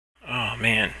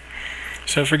man.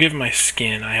 So forgive my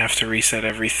skin, I have to reset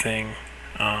everything.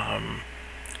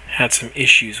 Had some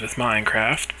issues with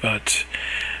Minecraft, but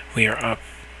we are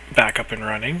back up and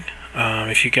running.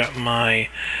 If you got my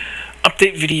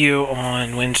update video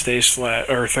on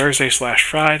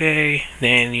Thursday/Friday,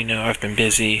 then you know I've been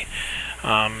busy.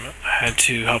 I had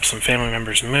to help some family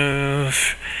members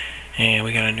move, and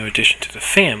we got a new addition to the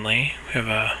family. We have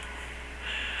a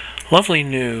lovely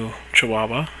new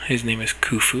Chihuahua. His name is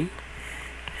Kufu.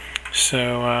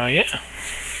 So yeah,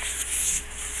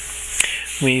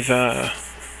 we've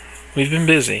been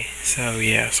busy. So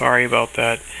yeah, sorry about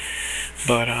that,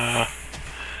 but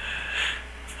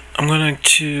I'm going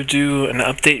to do an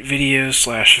update video /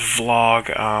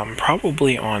 vlog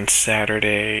probably on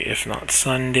Saturday, if not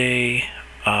Sunday.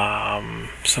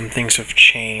 Some things have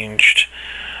changed,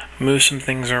 moved some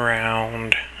things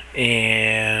around,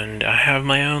 and I have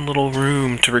my own little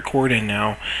room to record in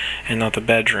now and not the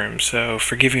bedroom, so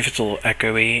forgive me if it's a little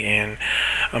echoey. And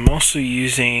I'm also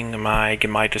using my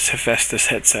Gemitis Hephaestus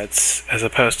headsets as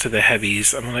opposed to the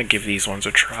Hebbies. I'm going to give these ones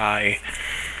a try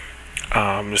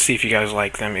to see if you guys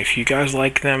like them. If you guys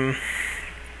like them,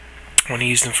 I want to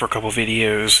use them for a couple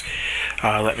videos,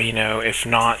 let me know. If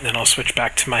not, then I'll switch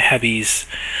back to my Hebbies.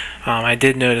 I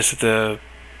did notice that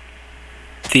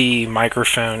the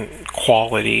microphone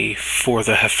quality for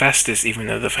the Hephaestus, even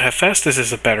though the Hephaestus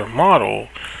is a better model,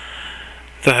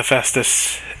 the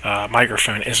Hephaestus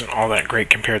microphone isn't all that great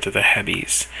compared to the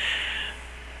Hebbies.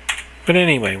 But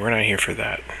anyway, we're not here for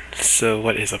that. So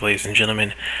what is up, ladies and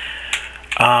gentlemen?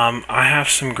 I have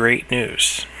some great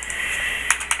news.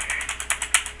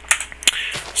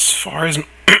 As far as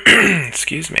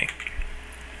excuse me,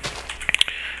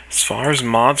 as far as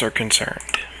mods are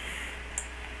concerned,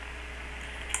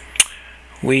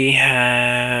 we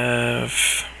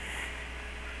have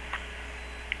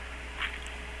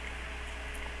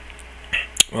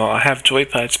I have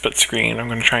Joypad split screen. I'm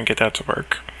going to try and get that to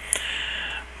work.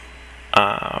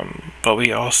 But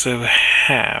we also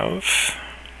have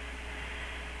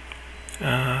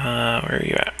where are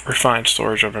you at? Refined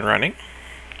storage up and running.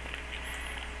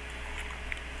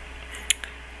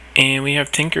 And we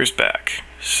have Tinker's back.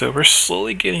 So we're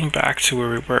slowly getting back to where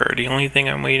we were. The only thing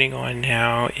I'm waiting on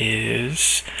now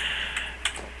is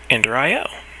Ender.io.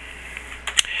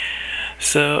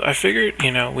 So I figured,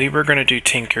 we were going to do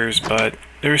Tinker's, but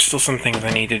there's still some things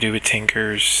I need to do with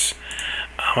Tinker's.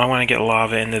 I want to get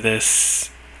lava into this,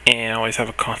 and always have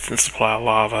a constant supply of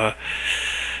lava.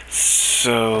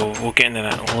 So we'll get into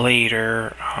that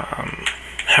later.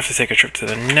 Have to take a trip to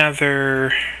the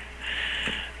Nether.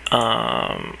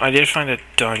 I did find a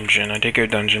dungeon. I did go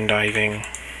dungeon diving,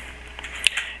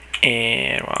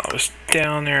 and while I was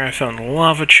down there, I found the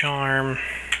lava charm.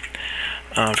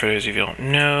 For those of you who don't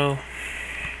know,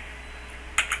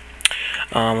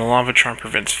 the lava charm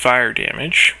prevents fire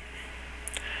damage.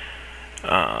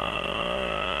 But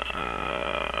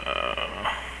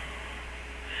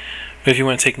if you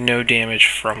want to take no damage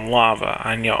from lava,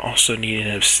 I also need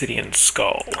an obsidian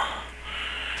skull.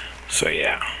 So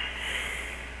yeah.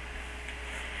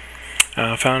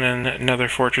 Found in Nether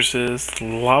fortresses, the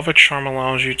lava charm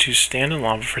allows you to stand in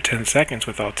lava for 10 seconds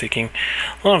without taking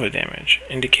lava damage,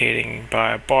 indicating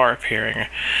by a bar appearing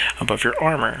above your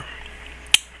armor.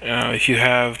 If you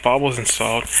have baubles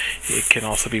installed, it can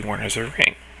also be worn as a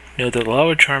ring. Note that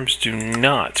lava charms do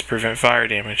not prevent fire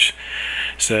damage,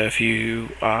 so if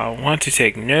you want to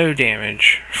take no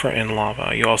damage in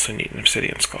lava, you also need an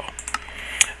obsidian skull.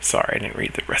 Sorry, I didn't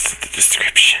read the rest of the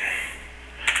description.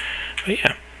 But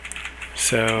yeah.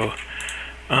 So,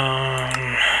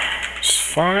 as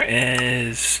far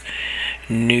as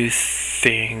new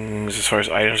things, as far as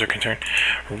items are concerned,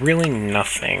 really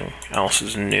nothing else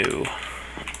is new.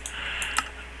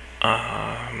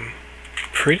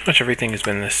 Pretty much everything has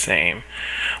been the same.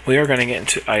 We are going to get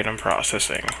into item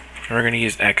processing, and we're going to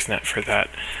use XNet for that.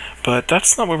 But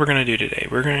that's not what we're going to do today.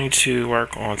 We're going to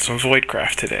work on some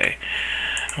VoidCraft today.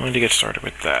 I wanted to get started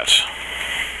with that.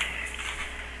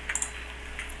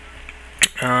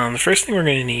 The first thing we're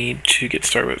going to need to get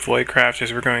started with VoidCraft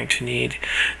is we're going to need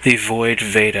the Void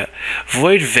Veda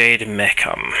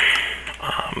Mecham.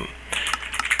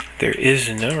 There is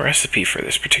no recipe for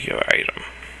this particular item,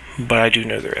 but I do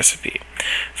know the recipe.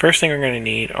 First thing we're going to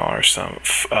need are some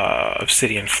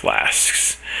obsidian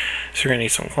flasks. So we're going to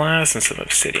need some glass and some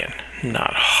obsidian.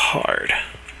 Not hard.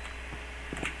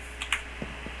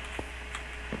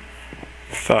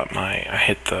 Thought I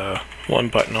hit the one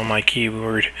button on my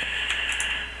keyboard.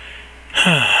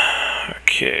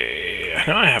 Okay, I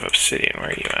know I have obsidian. Where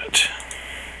are you at?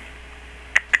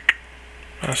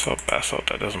 Basalt,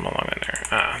 that doesn't belong in there.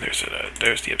 Ah,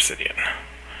 there's the obsidian.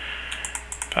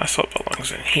 Basalt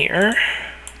belongs in here.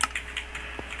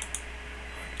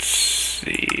 Let's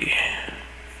see.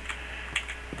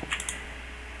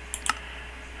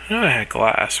 Oh, I had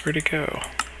glass. Where'd it go?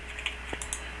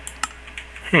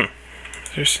 Is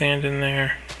there sand in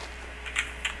there?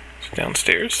 It's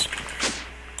downstairs.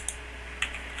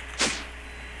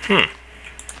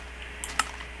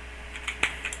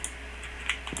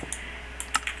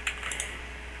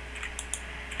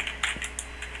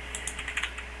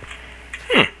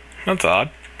 That's odd.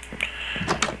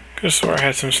 Could have swore I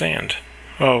had some sand.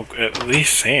 Oh, at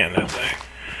least sand. I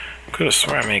could have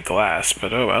swore I made glass,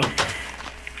 but oh well.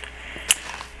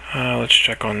 Let's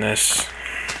check on this.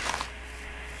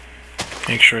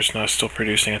 Make sure it's not still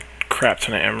producing a crap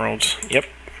ton of emeralds. Yep.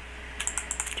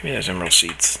 Give me those emerald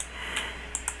seeds.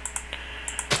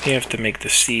 You have to make the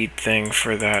seed thing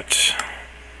for that.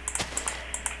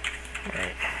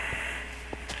 Alright.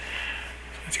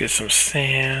 Let's get some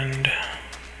sand.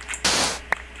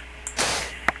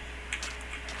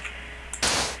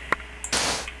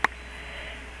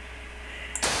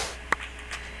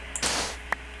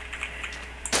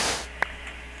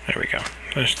 There we go.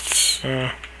 That's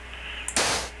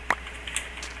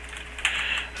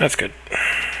good.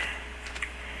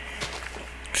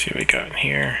 Let's see what we got in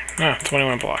here.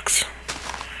 21 blocks.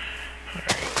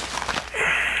 Alright.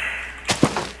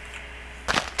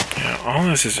 Yeah, all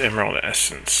this is emerald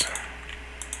essence.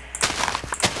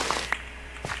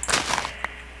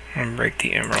 I'm gonna break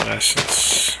the emerald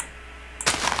essence.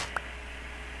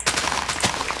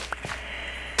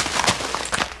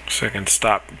 So I can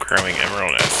stop growing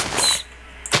emerald essence.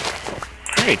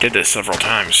 I already did this several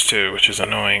times too, which is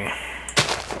annoying.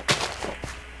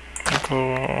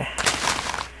 Nickel,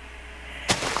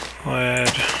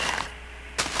 lead,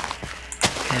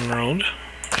 emerald,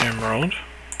 emerald,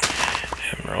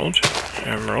 emerald,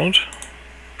 emerald.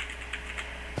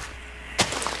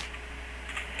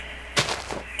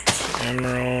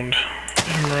 Emerald,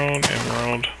 emerald,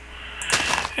 emerald,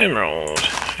 emerald,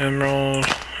 emerald,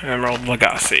 emerald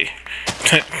legacy.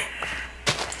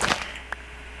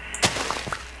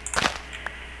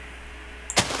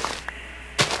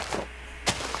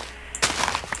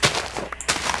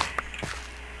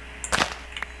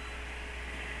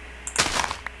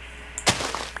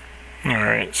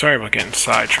 Alright, sorry about getting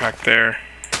sidetracked there.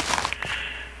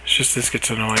 It's just this gets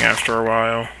annoying after a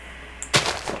while.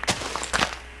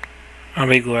 I'll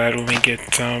be glad when we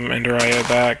get Ender IO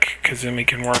back, because then we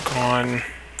can work on...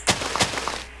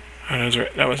 Oh,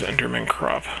 that was Enderman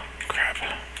crop. Crap.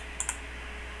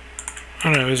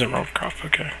 Oh no, it was Emerald crop,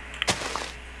 okay.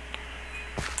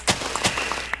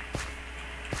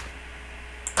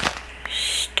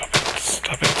 Stop it,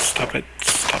 stop it, stop it,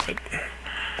 stop it.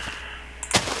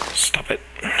 Stop it.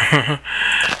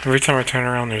 Every time I turn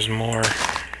around, there's more.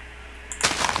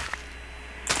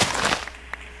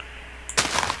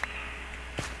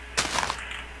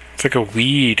 It's like a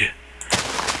weed.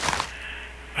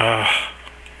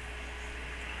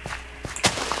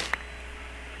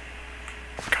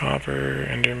 Copper,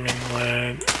 Enderman,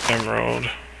 lead, emerald,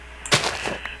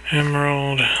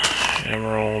 emerald,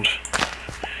 emerald,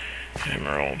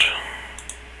 emerald.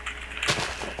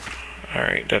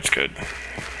 Alright, that's good.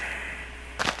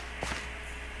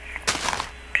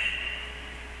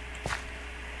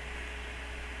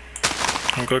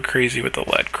 Don't go crazy with the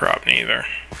lead crop neither.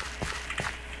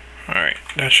 Alright,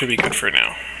 that should be good for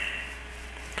now.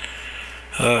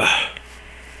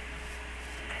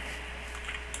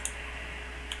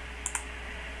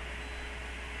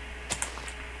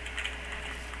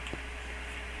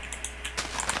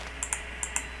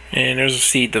 And there's a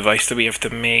seed device that we have to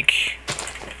make.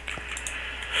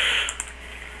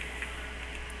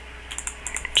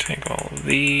 Take all of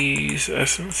these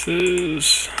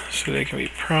essences so they can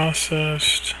be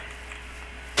processed.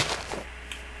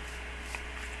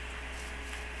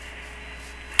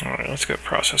 Alright, let's go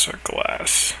process our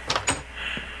glass.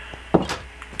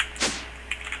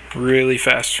 Really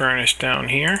fast furnace down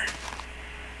here.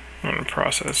 I'm gonna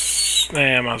process.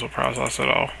 I might as well process it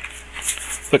all.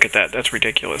 Look at that, that's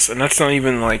ridiculous. And that's not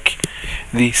even like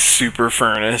the super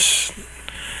furnace.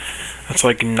 That's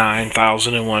like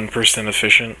 9,001%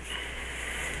 efficient.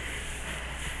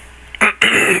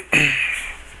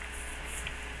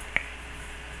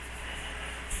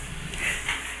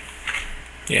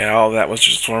 Yeah, all that was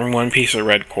just from one piece of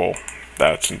red coal.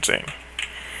 That's insane.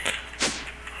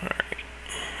 Alright.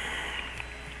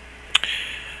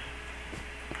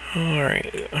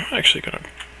 Alright, I'm actually gonna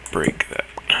break that.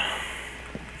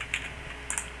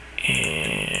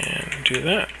 And do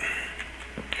that.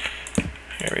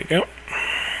 There we go.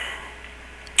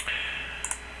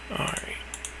 Alright.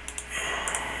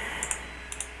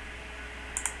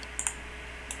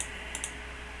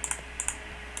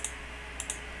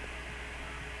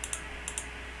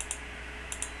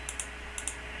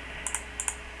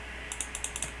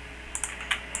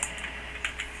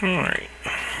 Alright.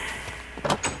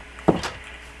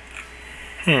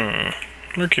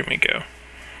 Where can we go?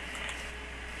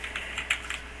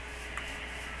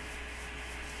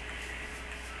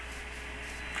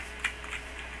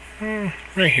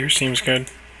 Right here seems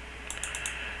good.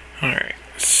 Alright,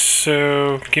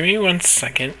 so give me 1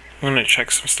 second. I'm going to check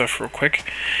some stuff real quick.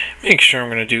 Make sure I'm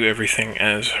going to do everything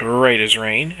as right as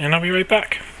rain, and I'll be right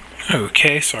back.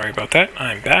 Okay, sorry about that.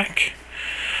 I'm back.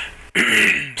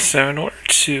 So in order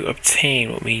to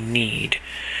obtain what we need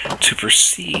to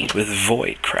proceed with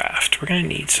VoidCraft, we're going to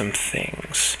need some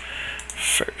things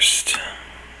first.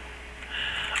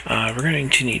 We're going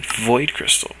to need Void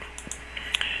Crystal.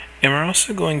 And we're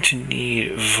also going to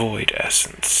need Void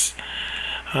Essence.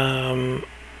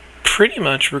 Pretty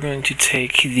much we're going to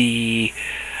take the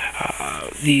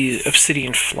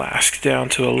Obsidian Flask down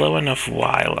to a low enough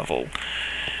Y level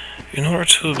in order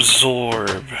to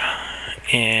absorb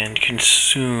and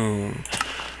consume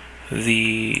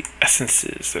the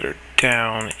essences that are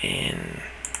down in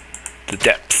the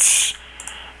depths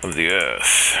of the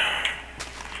earth.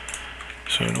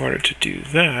 So in order to do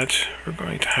that, we're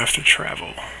going to have to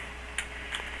travel.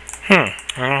 I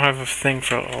don't have a thing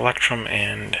for Electrum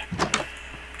and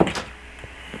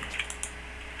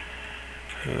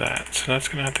that, so that's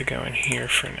going to have to go in here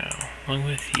for now, along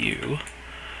with you.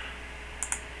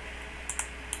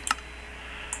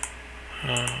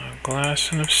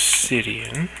 Glass and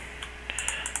obsidian.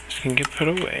 This can get put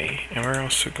away, and we're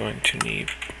also going to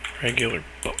need regular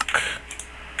book.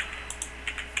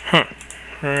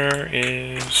 Where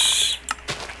is...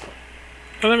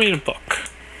 Oh, I need a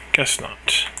book. Guess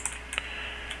not.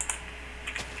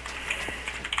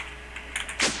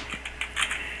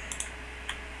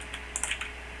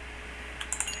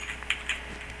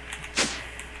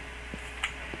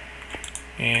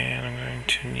 And I'm going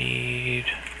to need...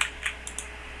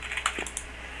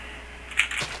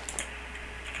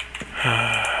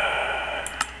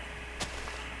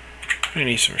 I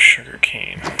need some sugar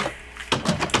cane.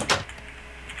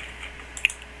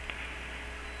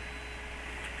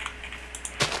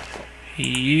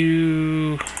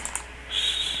 You...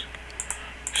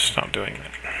 Stop doing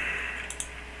that.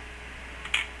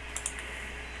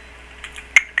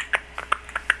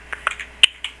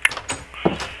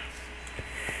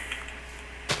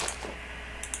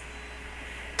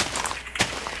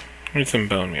 Need some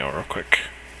bone meal real quick.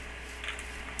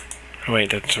 Oh wait,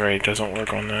 that's right, it doesn't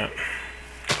work on that.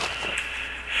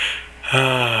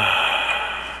 A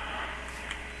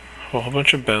whole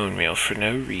bunch of bone meal for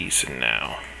no reason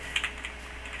now.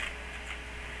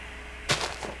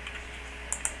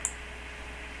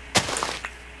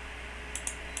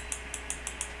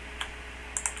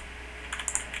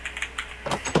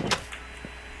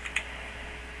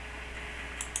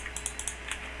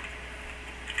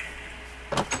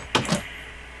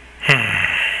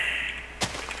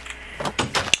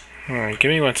 Alright, give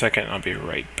me 1 second, I'll be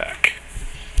right back.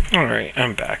 Alright,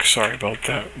 I'm back. Sorry about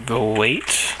that. The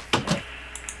wait.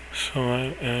 So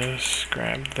let us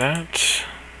grab that.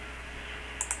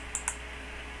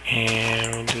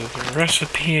 And we'll do the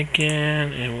recipe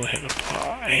again, and we'll hit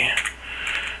apply.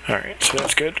 Alright, so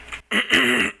that's good.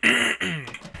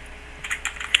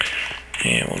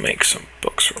 And we'll make some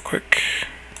books real quick.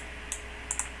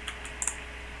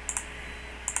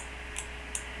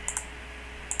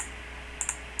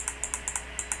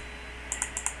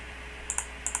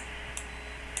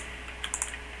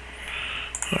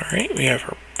 Alright, we have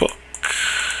our book.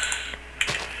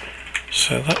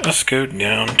 So let us go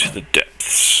down to the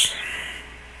depths.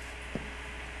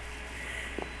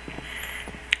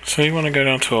 So you want to go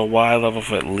down to a Y level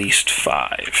of at least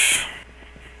 5.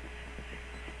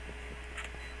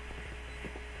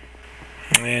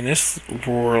 And this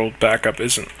world backup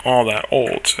isn't all that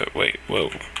old, so wait,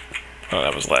 whoa. Oh,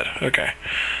 that was lead. Okay.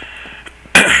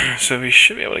 So we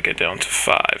should be able to get down to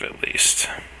 5 at least.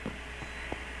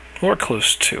 Or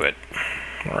close to it.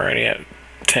 We're already at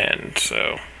 10,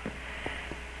 so...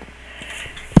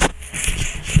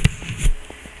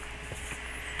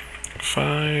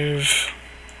 Five...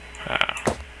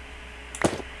 Ah.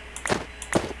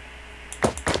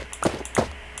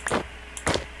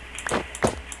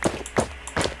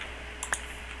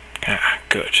 Ah,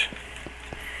 good.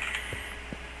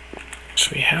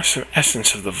 So we have some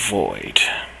essence of the void.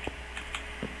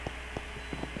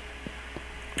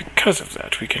 Because of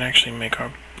that, we can actually make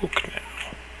our book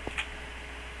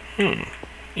now.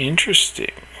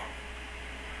 Interesting.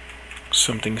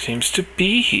 Something seems to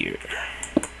be here.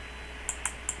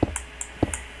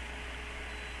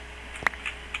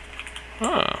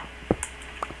 Ah.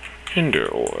 Ender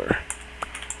ore.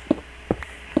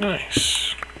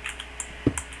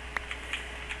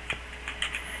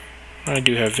 I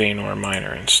do have Vein-Ore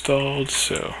Miner installed,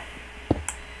 so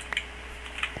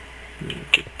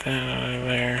get that out of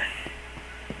there.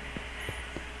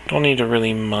 Don't need to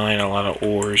really mine a lot of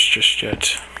ores just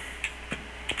yet,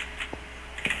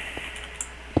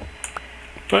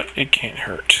 but it can't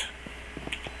hurt.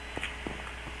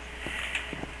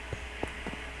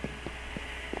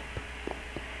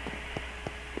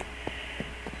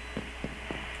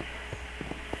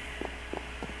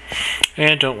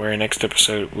 And don't worry, next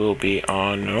episode will be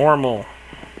on normal.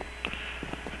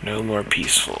 No more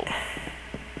peaceful.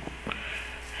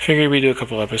 Figured we'd do a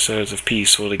couple episodes of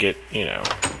peaceful to get, you know,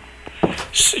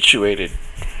 situated.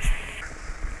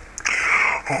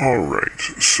 Alright,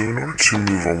 so in order to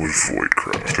move on with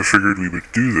VoidCraft, I figured we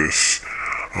would do this,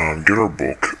 get our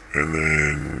book, and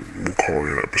then we'll call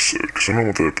it an episode, because I don't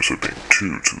want the episode being too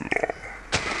long.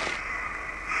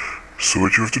 So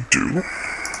what you have to do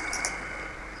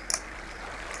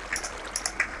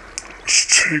is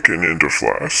take an ender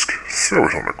flask, throw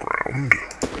it on the ground.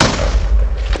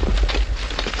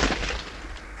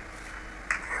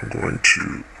 I'm going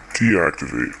to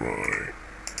deactivate my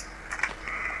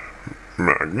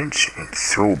magnets and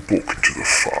throw a book into the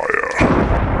fire.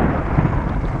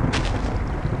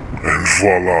 And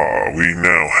voila, we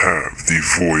now have the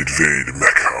Void Vein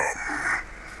Mecham.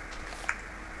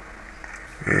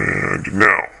 And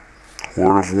now,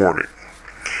 word of warning.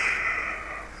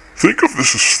 Think of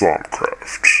this as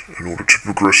Thaumcraft. In order to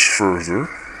progress further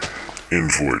in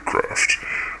VoidCraft,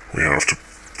 we have to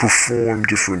perform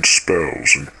different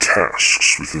spells and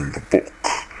tasks within the book.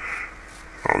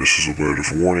 Now, this is a word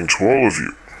of warning to all of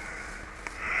you.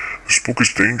 This book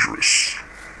is dangerous.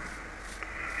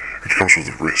 It comes with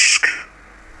a risk.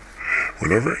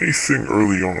 Whenever anything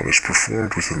early on is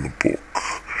performed within the book,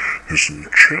 there's a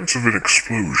chance of an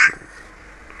explosion.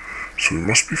 So we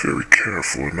must be very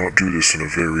careful and not do this in a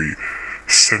very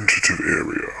sensitive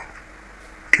area.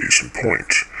 Case in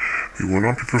point, we will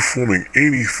not be performing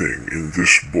anything in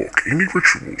this book, any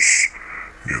rituals,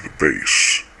 near the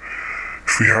base.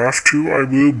 If we have to, I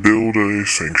will build a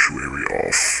sanctuary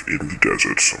off in the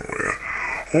desert somewhere,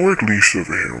 or at least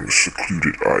over here on a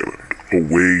secluded island,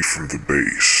 away from the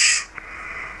base.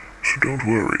 So don't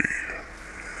worry.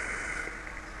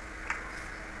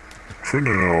 For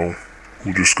now,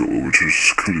 we'll just go over to the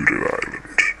secluded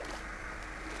island.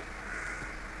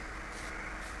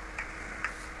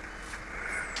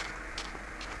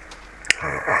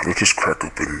 Let us crack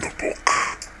open the book.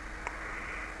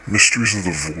 Mysteries of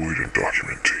the Void and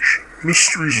documentation.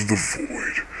 Mysteries of the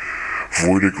Void.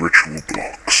 Voidic ritual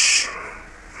blocks.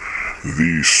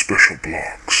 These special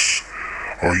blocks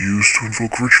are used to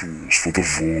invoke rituals for the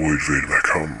Void Vein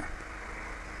Mecham.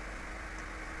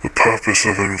 The purpose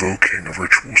of invoking a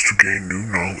ritual is to gain new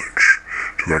knowledge.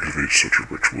 To activate such a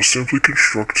ritual, simply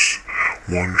construct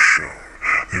one shown,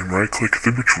 then right-click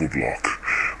the ritual block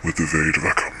with the Vein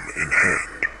Mecham in hand.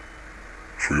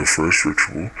 For your first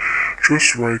ritual,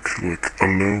 just right-click a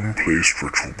lone placed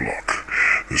ritual block.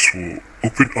 This will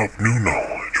open up new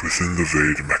knowledge within the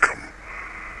Vein Mecham,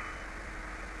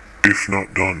 if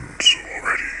not done so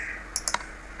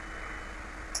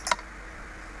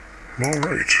already.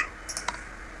 Alright.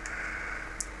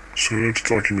 So that's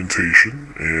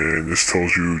documentation, and this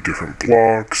tells you different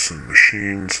blocks and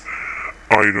machines,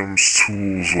 items,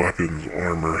 tools, weapons,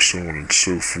 armor, so on and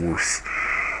so forth.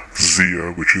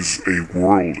 Zia, which is a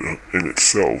world in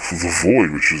itself. The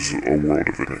Void, which is a world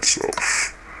in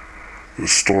itself. The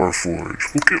Star Forge.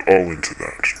 We'll get all into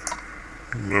that.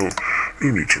 No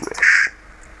need to rush.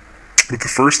 But the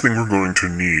first thing we're going to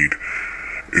need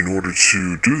in order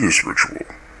to do this ritual,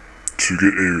 to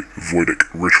get a Voidic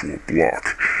ritual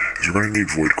block, is we're going to need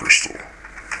Void Crystal.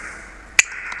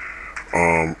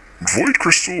 Void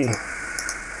Crystal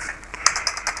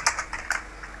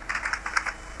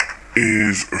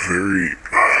is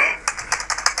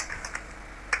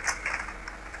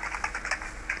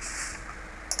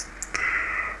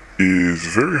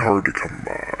very hard to come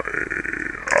by.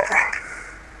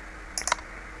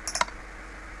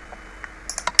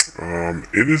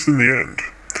 It is in the end.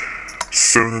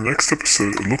 So in the next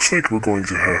episode, it looks like we're going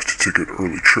to have to take an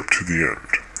early trip to the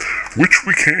end. Which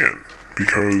we can,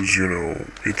 because, you know,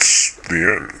 it's the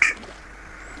end.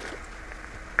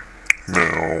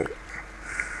 Now,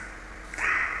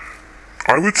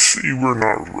 I would say we're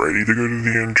not ready to go to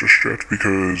the end just yet,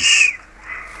 because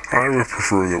I would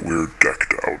prefer that we're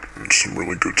decked out in some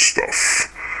really good stuff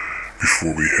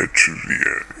before we head to the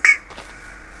end.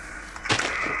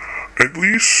 At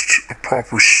least a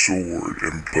proper sword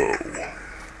and bow.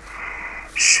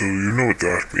 So you know what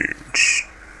that means.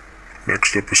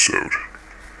 Next episode,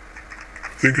 I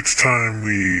think it's time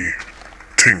we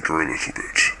tinker a little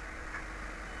bit.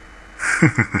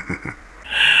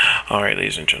 Alright,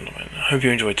 ladies and gentlemen, I hope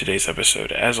you enjoyed today's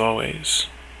episode. As always,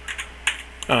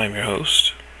 I'm your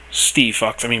host,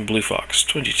 Blue Fox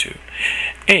 22,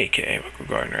 aka Michael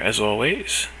Gardner. As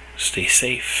always, stay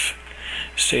safe,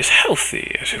 stay as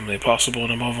healthy as humanly possible,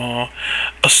 and above all,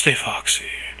 stay foxy.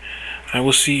 I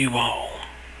will see you all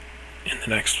in the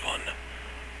next one.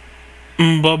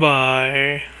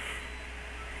 Bye-bye.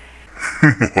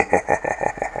 Ha ha ha ha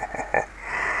ha.